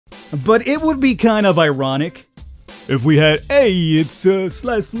But it would be kind of ironic if we had, hey, it's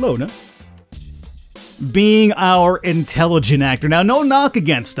Sly Stallone, being our intelligent actor. Now, no knock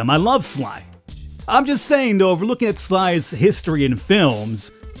against him. I love Sly. I'm just saying, though, if we're looking at Sly's history in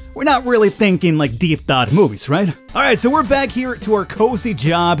films, we're not really thinking like deep thought movies, right? Alright, so we're back here to our cozy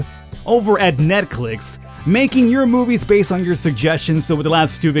job over at Netklix, making your movies based on your suggestions. So with the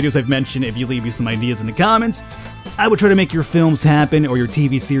last two videos I've mentioned, if you leave me some ideas in the comments, I would try to make your films happen or your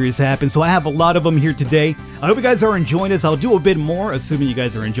TV series happen. So I have a lot of them here today. I hope you guys are enjoying this. I'll do a bit more, assuming you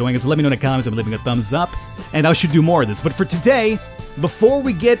guys are enjoying it. So let me know in the comments if I'm leaving a thumbs up, and I should do more of this. But for today, before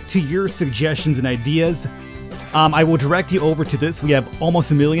we get to your suggestions and ideas, I will direct you over to this. We have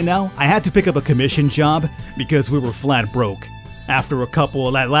almost 1 million now. I had to pick up a commission job because we were flat broke. After a couple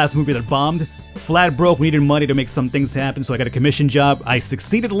of that last movie that bombed, flat broke, we needed money to make some things happen, so I got a commission job. I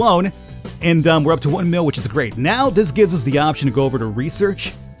succeeded alone, and we're up to 1 mil, which is great. Now this gives us the option to go over to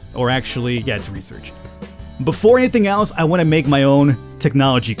research, or actually, yeah, it's research. Before anything else, I want to make my own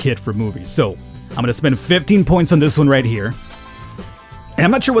technology kit for movies. So I'm going to spend 15 points on this one right here. And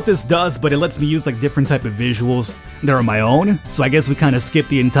I'm not sure what this does, but it lets me use like different type of visuals that are my own. So I guess we kind of skip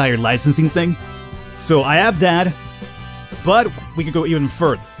the entire licensing thing. So I have that, but we could go even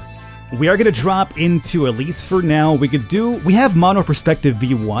further. We are going to drop into, at least for now, we have mono perspective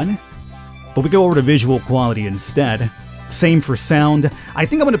V1, but we go over to visual quality instead. Same for sound. I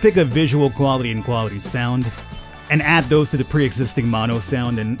think I'm going to pick up visual quality and quality sound and add those to the pre-existing mono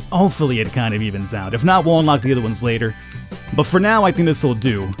sound, and hopefully it kind of evens out. If not, we'll unlock the other ones later. But for now, I think this will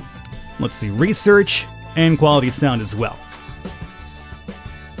do. Let's see, research and quality sound as well.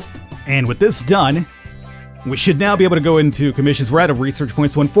 And with this done, we should now be able to go into commissions. We're at a research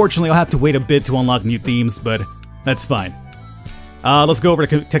point, so unfortunately I'll have to wait a bit to unlock new themes, but that's fine. Let's go over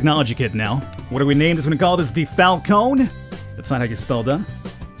to Technology Kit now. What do we name this? We're going to call this the Falcon. That's not how you spell that.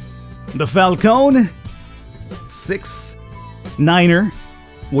 The Falcon 6-9er.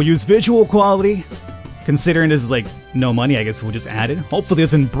 We'll use visual quality. Considering this is like no money, I guess we'll just add it. Hopefully it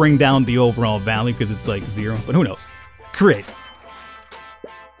doesn't bring down the overall value because it's like 0, but who knows. Create.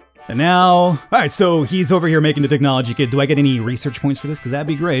 And now, alright, so he's over here making the technology kit. Do I get any research points for this? Because that'd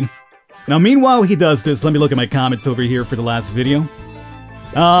be great. Now, meanwhile he does this, let me look at my comments over here for the last video.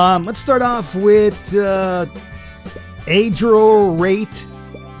 Let's start off with,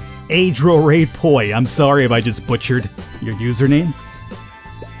 Adro-Rate Poi. I'm sorry if I just butchered your username.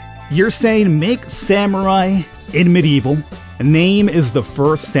 You're saying make samurai in medieval. Name is the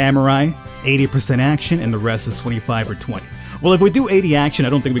first samurai, 80% action, and the rest is 25 or 20. Well, if we do 80 action, I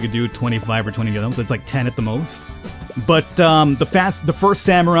don't think we could do 25 or 20 of them, so it's like 10 at the most. But the first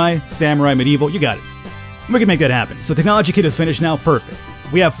samurai medieval, you got it. We can make that happen. So technology kit is finished now, perfect.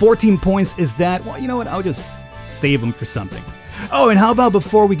 We have 14 points, is that, well, you know what, I'll just save them for something. Oh, and how about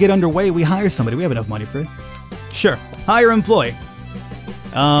before we get underway, we hire somebody, we have enough money for it. Sure, hire employee.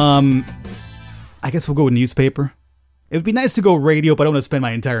 I guess we'll go with newspaper. It would be nice to go radio, but I don't want to spend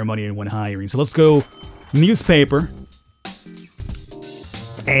my entire money in one hiring. So let's go newspaper.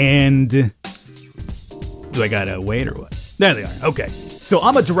 And do I gotta wait or what? There they are. Okay. So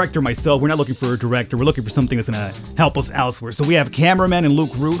I'm a director myself. We're not looking for a director. We're looking for something that's gonna help us elsewhere. So we have cameraman and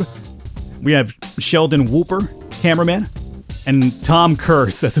Luke Rude. We have Sheldon Whooper, cameraman, and Tom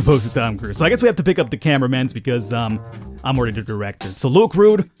Curse as opposed to Tom Cruise. So I guess we have to pick up the cameramans because I'm already the director. So Luke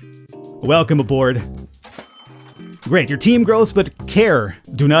Rude, welcome aboard. Great, your team grows, but care.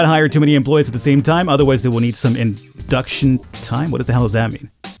 Do not hire too many employees at the same time, otherwise they will need some induction time. What the hell does that mean?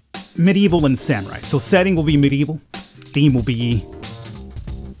 Medieval and samurai. So setting will be medieval. Theme will be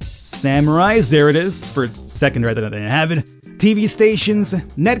samurais. There it is. For a second rather than have it. TV stations,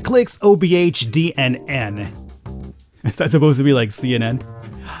 Netklix, OBH, DNN. Is that supposed to be like CNN?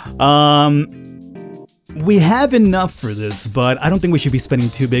 We have enough for this, but I don't think we should be spending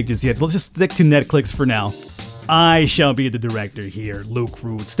too big just yet. So let's just stick to Netklix for now. I shall be the director here, Luke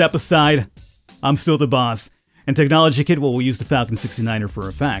Rude. Step aside. I'm still the boss. And technology kit, well, we'll use the Falcon 69er for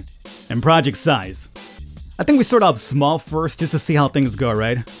a fact. And project size. I think we start off small first, just to see how things go,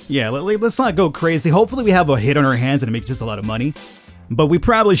 right? Yeah, let's not go crazy. Hopefully we have a hit on our hands and it makes just a lot of money. But we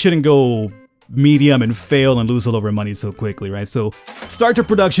probably shouldn't go medium and fail and lose all of our money so quickly, right? So, start your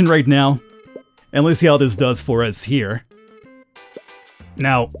production right now. And let's see how this does for us here.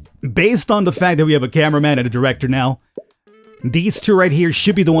 Now, based on the fact that we have a cameraman and a director now, these two right here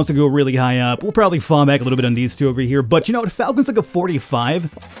should be the ones to go really high up. We'll probably fall back a little bit on these two over here. But you know what? Falcon's like a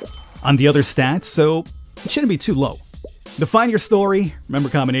 45 on the other stats, so it shouldn't be too low. Define your story. Remember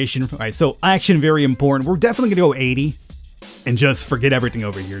combination. Alright, so action, very important. We're definitely going to go 80. And just forget everything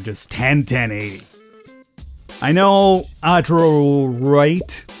over here. Just 10, 10, 80. I know Adro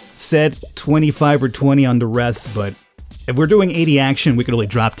Right said 25 or 20 on the rest, but if we're doing 80 action, we could only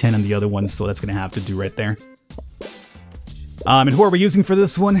drop 10 on the other ones, so that's gonna have to do right there. And who are we using for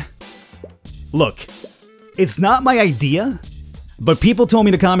this one? Look, it's not my idea, but people told me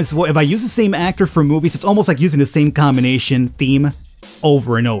in the comments, well, if I use the same actor for movies, it's almost like using the same combination theme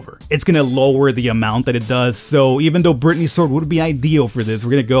over and over. It's gonna lower the amount that it does, so even though Brittany's sword would be ideal for this,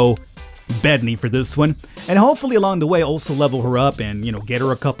 we're gonna go Bedney for this one, and hopefully along the way also level her up and, you know, get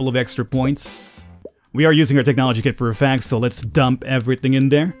her a couple of extra points. We are using our technology kit for a fact, so let's dump everything in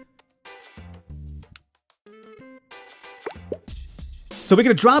there. So we're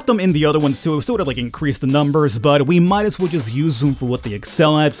gonna drop them in the other ones to sort of like increase the numbers, but we might as well just use them for what they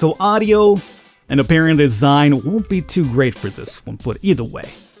excel at. So audio and apparent design won't be too great for this one, but either way.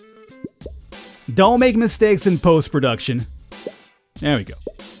 Don't make mistakes in post-production. There we go.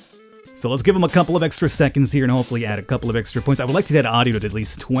 So let's give them a couple of extra seconds here and hopefully add a couple of extra points. I would like to get audio to at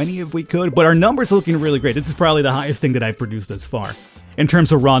least 20 if we could, but our numbers are looking really great. This is probably the highest thing that I've produced thus far, in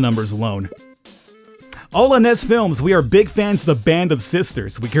terms of raw numbers alone. All on Ness Films, we are big fans of the Band of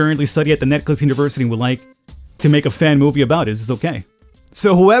Sisters. We currently study at the Netklix-University and would like to make a fan movie about it. Is this okay?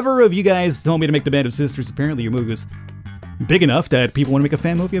 So whoever of you guys told me to make the Band of Sisters, apparently your movie was big enough that people want to make a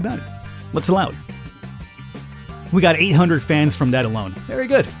fan movie about it. Let's allow it. We got 800 fans from that alone. Very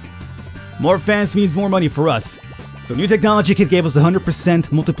good. More fans means more money for us. So new technology kit gave us a 100%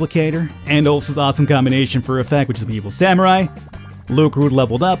 multiplicator, and also this awesome combination for effect, which is the Evil Samurai. Luke Root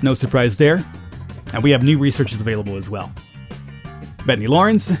leveled up, no surprise there. And we have new researchers available as well. Bethany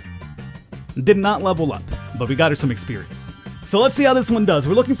Lawrence did not level up, but we got her some experience. So let's see how this one does.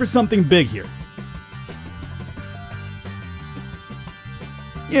 We're looking for something big here.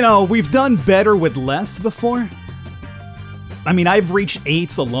 You know, we've done better with less before. I mean, I've reached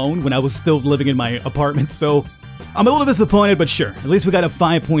 8s alone when I was still living in my apartment, so I'm a little disappointed, but sure. At least we got a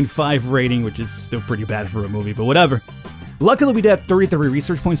 5.5 rating, which is still pretty bad for a movie, but whatever. Luckily, we did have 33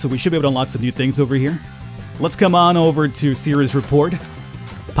 research points, so we should be able to unlock some new things over here. Let's come on over to Series Report.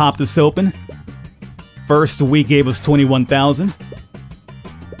 Pop this open. First week gave us 21,000.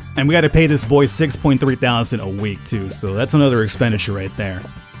 And we got to pay this boy 6.3 thousand a week, too, so that's another expenditure right there.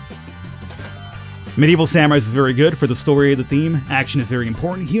 Medieval Samurais is very good for the story of the theme. Action is very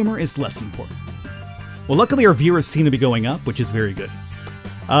important. Humor is less important. Well, luckily our viewers seem to be going up, which is very good.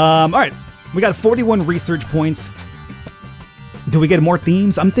 Alright, we got 41 research points. Do we get more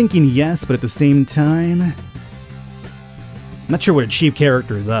themes? I'm thinking yes, but at the same time, I'm not sure what a cheap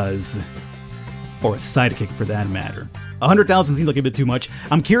character does. Or a sidekick for that matter. 100,000 seems like a bit too much.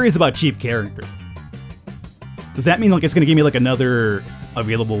 I'm curious about cheap character. Does that mean like it's going to give me like another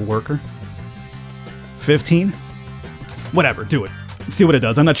available worker? 15? Whatever, do it. See what it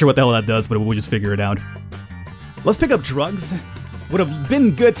does. I'm not sure what the hell that does, but we'll just figure it out. Let's pick up drugs. Would have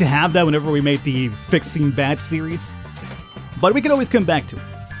been good to have that whenever we made the Fixing Bad series. But we can always come back to it.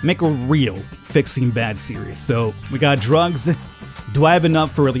 Make a real Fixing Bad series. So, we got drugs. Do I have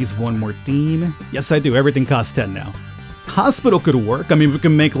enough for at least one more theme? Yes, I do. Everything costs 10 now. Hospital could work. I mean, we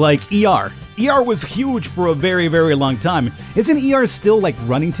can make, like, ER. ER was huge for a very, very long time. Isn't ER still, like,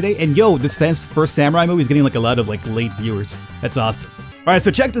 running today? And yo, this first Samurai movie is getting, like, a lot of, like, late viewers. That's awesome. Alright,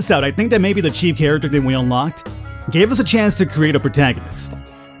 so check this out. I think that maybe the cheap character that we unlocked gave us a chance to create a protagonist.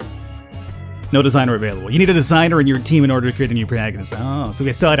 No designer available. You need a designer in your team in order to create a new protagonist. Oh, so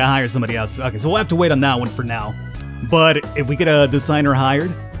we still had to hire somebody else. Okay, so we'll have to wait on that one for now. But if we get a designer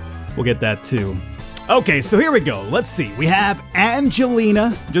hired, we'll get that too. Okay, so here we go. Let's see. We have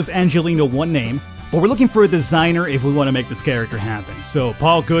Angelina, just Angelina, one name. But we're looking for a designer if we want to make this character happen. So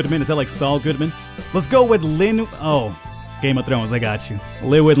Paul Goodman, is that like Saul Goodman? Let's go with Lynn. Oh, Game of Thrones, I got you.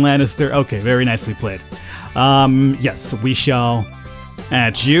 Lynwood Lannister. Okay, very nicely played. Yes, we shall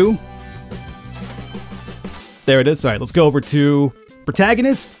add you. There it is. All right, let's go over to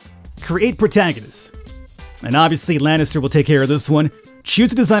protagonist. Create protagonist. And obviously Lannister will take care of this one.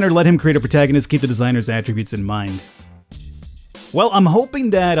 Choose a designer to let him create a protagonist. Keep the designer's attributes in mind. Well, I'm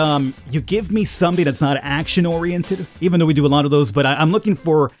hoping that you give me something that's not action-oriented, even though we do a lot of those, but I'm looking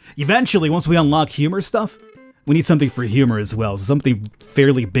for, eventually, once we unlock humor stuff, we need something for humor as well. So something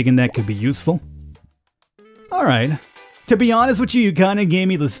fairly big in that could be useful. Alright. To be honest with you, you kind of gave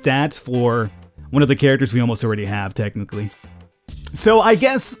me the stats for one of the characters we almost already have, technically. So I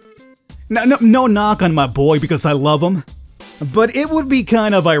guess, no knock on my boy because I love him, but it would be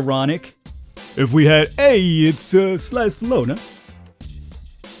kind of ironic if we had, hey, it's Sly Stallone,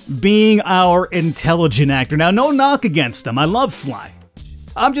 being our intelligent actor. Now, no knock against him. I love Sly.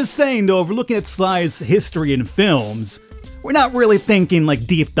 I'm just saying, though, if we're looking at Sly's history in films, we're not really thinking like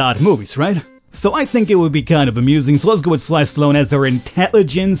deep thought movies, right? So I think it would be kind of amusing. So let's go with Sly Stallone as our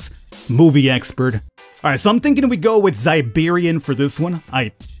intelligence movie expert. Alright, so I'm thinking we go with Siberian for this one.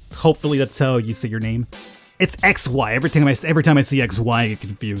 Hopefully that's how you say your name. It's XY. Every time I see XY, I get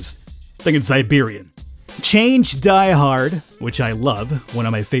confused. I think it's Siberian. Change Die Hard, which I love. One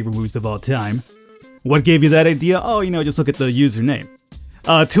of my favorite movies of all time. What gave you that idea? Oh, just look at the username.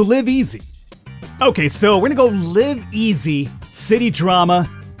 To Live Easy. Okay, so we're gonna go Live Easy, city drama,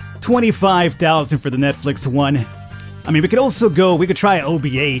 25,000 for the Netflix one. I mean, we could try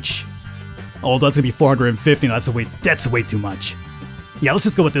OBH. Oh, that's gonna be 450. No, that's way too much. Yeah, let's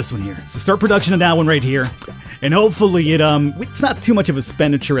just go with this one here. So start production on that one right here. And hopefully it's not too much of a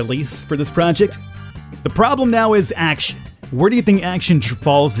expenditure at least for this project. The problem now is action. Where do you think action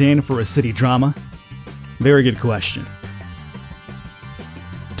falls in for a city drama? Very good question.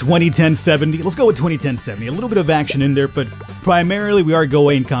 2010-70. Let's go with 2010-70. A little bit of action in there, but primarily we are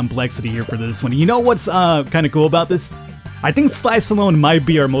going complexity here for this one. You know what's kind of cool about this? I think Sly Stallone might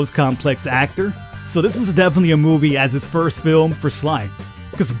be our most complex actor. So this is definitely a movie as his first film for Sly.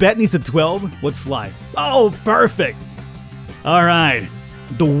 Because Bettany's at 12, what's Sly? Oh, perfect! Alright.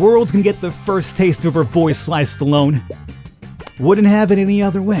 The world's gonna get the first taste of our boy Sly Stallone. Wouldn't have it any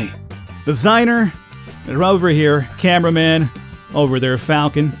other way. Designer, they're over here. Cameraman, over there.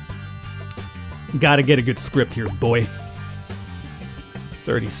 Falcon. Gotta get a good script here, boy.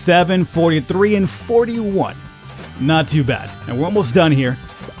 37, 43, and 41. Not too bad. And we're almost done here.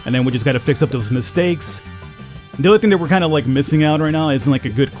 And then we just gotta fix up those mistakes. The only thing that we're kind of like missing out right now isn't like a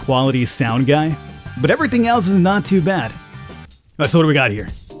good quality sound guy. But everything else is not too bad. Alright, so what do we got here?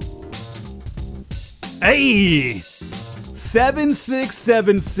 Hey!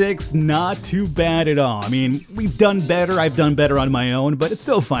 7676, not too bad at all. I mean, we've done better, I've done better on my own, but it's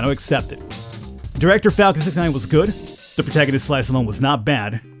still fine, I'll accept it. Director Falcon 69 was good. The protagonist Sly Stallone was not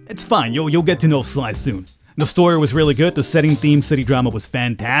bad. It's fine, you'll get to know Sly soon. The story was really good, the setting, theme, city drama was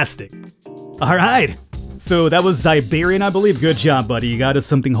fantastic. Alright, so that was Siberian, I believe. Good job, buddy. You got us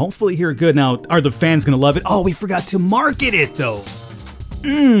something hopefully here good. Now, are the fans gonna love it? Oh, we forgot to market it, though.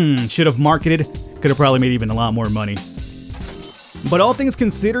 Should have marketed. Could have probably made even a lot more money. But all things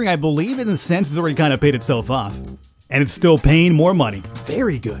considering, I believe in a sense it's already kind of paid itself off. And it's still paying more money.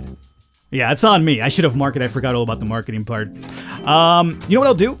 Very good. Yeah, it's on me. I should have marketed. I forgot all about the marketing part. You know what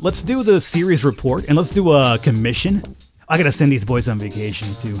I'll do? Let's do the series report, and let's do a commission. I gotta send these boys on vacation,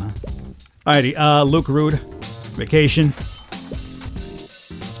 too, huh? Alrighty, Luke Rude. Vacation.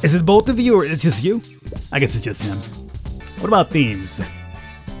 Is it both of you, or it's just you? I guess it's just him. What about themes?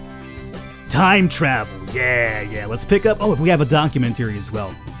 Time travel. Yeah. Let's pick up... Oh, we have a documentary as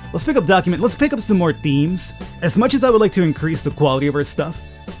well. Let's pick up some more themes. As much as I would like to increase the quality of our stuff,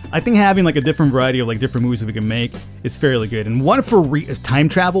 I think having like a different variety of like different movies that we can make is fairly good. And one for time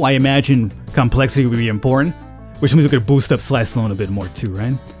travel, I imagine complexity would be important, which means we could boost up Sly Stallone a bit more too,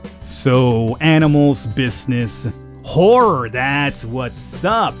 right? So, animals, business, horror, that's what's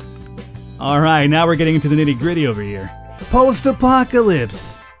up. Alright, now we're getting into the nitty-gritty over here.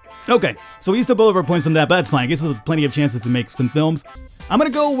 Post-apocalypse. Okay, so we used up all of our points on that, but that's fine. I guess there's plenty of chances to make some films. I'm gonna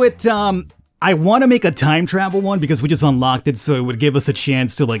go with, I want to make a time travel one because we just unlocked it, so it would give us a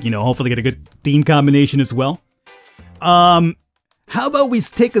chance to, like, hopefully get a good theme combination as well. How about we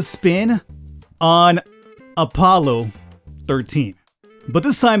take a spin on Apollo 13? But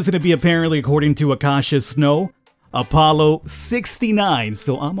this time it's going to be, apparently, according to Akasha Snow, Apollo 69.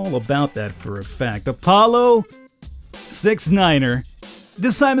 So I'm all about that for a fact. Apollo 69er.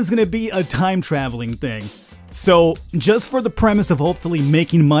 This time is going to be a time-traveling thing. So, just for the premise of hopefully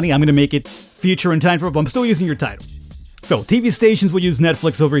making money, I'm going to make it future and time travel, but I'm still using your title. So, TV stations will use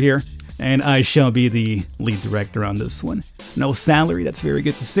Netflix over here, and I shall be the lead director on this one. No salary, that's very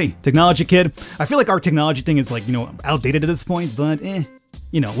good to see. Technology kid. I feel like our technology thing is like, outdated at this point, but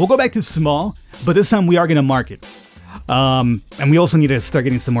we'll go back to small, but this time we are going to market. And we also need to start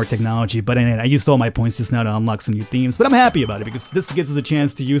getting some more technology, but I used all my points just now to unlock some new themes, but I'm happy about it because this gives us a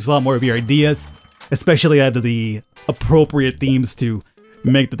chance to use a lot more of your ideas, especially out of the appropriate themes to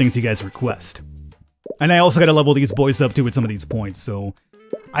make the things you guys request. And I also gotta level these boys up too with some of these points, so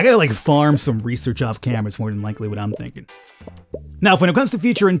I gotta like farm some research off camera is more than likely what I'm thinking. Now, when it comes to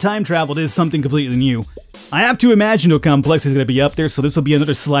future and time travel, this is something completely new. I have to imagine no complexity is gonna be up there, so this will be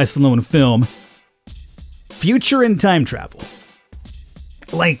another Sly Stallone film. Future and time travel.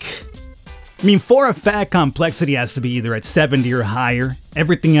 For a fact, complexity has to be either at 70 or higher.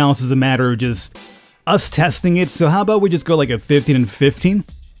 Everything else is a matter of just us testing it, so how about we just go like a 15 and 15?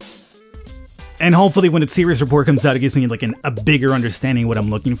 And hopefully when the series report comes out, it gives me like a bigger understanding of what I'm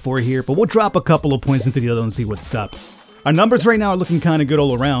looking for here, but we'll drop a couple of points into the other and see what's up. Our numbers right now are looking kind of good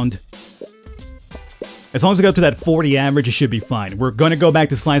all around. As long as we go to that 40 average, it should be fine. We're gonna go back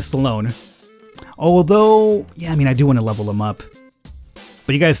to Sly Stallone. Although, yeah, I mean, I do want to level him up.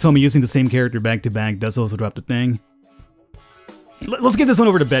 But you guys told me using the same character back-to-back does also drop the thing. Let's give this one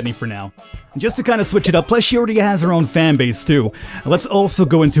over to Bettany for now. Just to kind of switch it up. Plus, she already has her own fan base, too. Let's also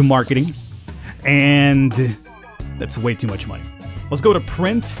go into marketing. And that's way too much money. Let's go to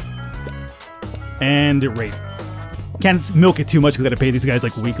print. And rate. Can't milk it too much because I gotta pay these guys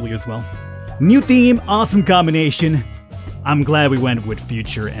like weekly as well. New theme, awesome combination. I'm glad we went with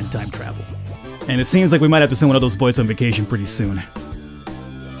future and time travel. And it seems like we might have to send one of those boys on vacation pretty soon.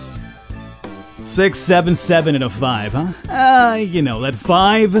 6, 7, 7, and a 5, huh? You know, that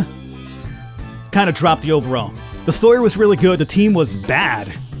 5 kind of dropped the overall. The story was really good, the team was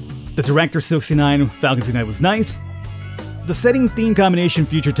bad. The director, 69, Falcon 69 was nice. The setting, theme combination,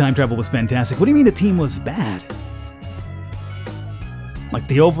 future time travel was fantastic. What do you mean the team was bad? Like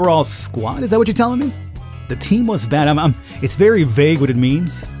the overall squad? Is that what you're telling me? The team was bad. It's very vague what it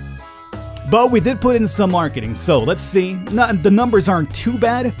means. But we did put in some marketing, so let's see. The numbers aren't too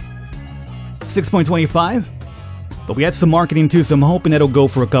bad. 6.25. But we had some marketing too, so I'm hoping that'll go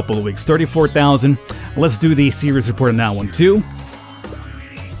for a couple of weeks. 34,000. Let's do the series report on that one too.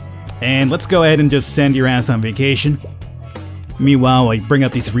 And let's go ahead and just send your ass on vacation. Meanwhile, I bring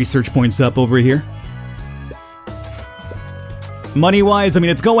up these research points up over here. Money-wise, I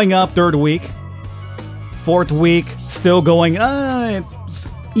mean, it's going up 3rd week. 4th week, still going, it's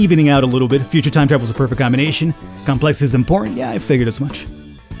evening out a little bit. Future time travel is a perfect combination. Complexity is important. Yeah, I figured as much.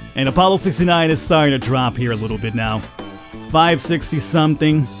 And Apollo 69 is starting to drop here a little bit now. 560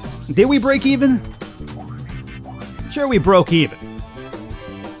 something. Did we break even? Sure, we broke even.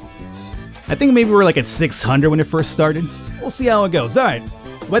 I think maybe we were like at 600 when it first started. We'll see how it goes. Alright.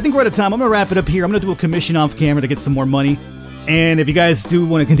 Well, I think we're out of time. I'm going to wrap it up here. I'm going to do a commission off camera to get some more money. And if you guys do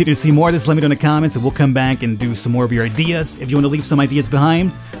want to continue to see more of this, let me know in the comments and we'll come back and do some more of your ideas. If you want to leave some ideas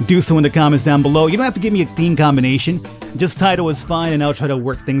behind, do so in the comments down below. You don't have to give me a theme combination. Just title is fine and I'll try to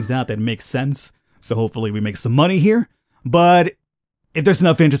work things out that make sense. So hopefully we make some money here. But if there's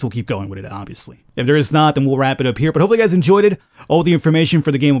enough interest, we'll keep going with it, obviously. If there is not, then we'll wrap it up here. But hopefully you guys enjoyed it. All the information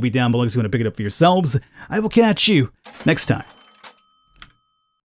for the game will be down below if you want to pick it up for yourselves. I will catch you next time.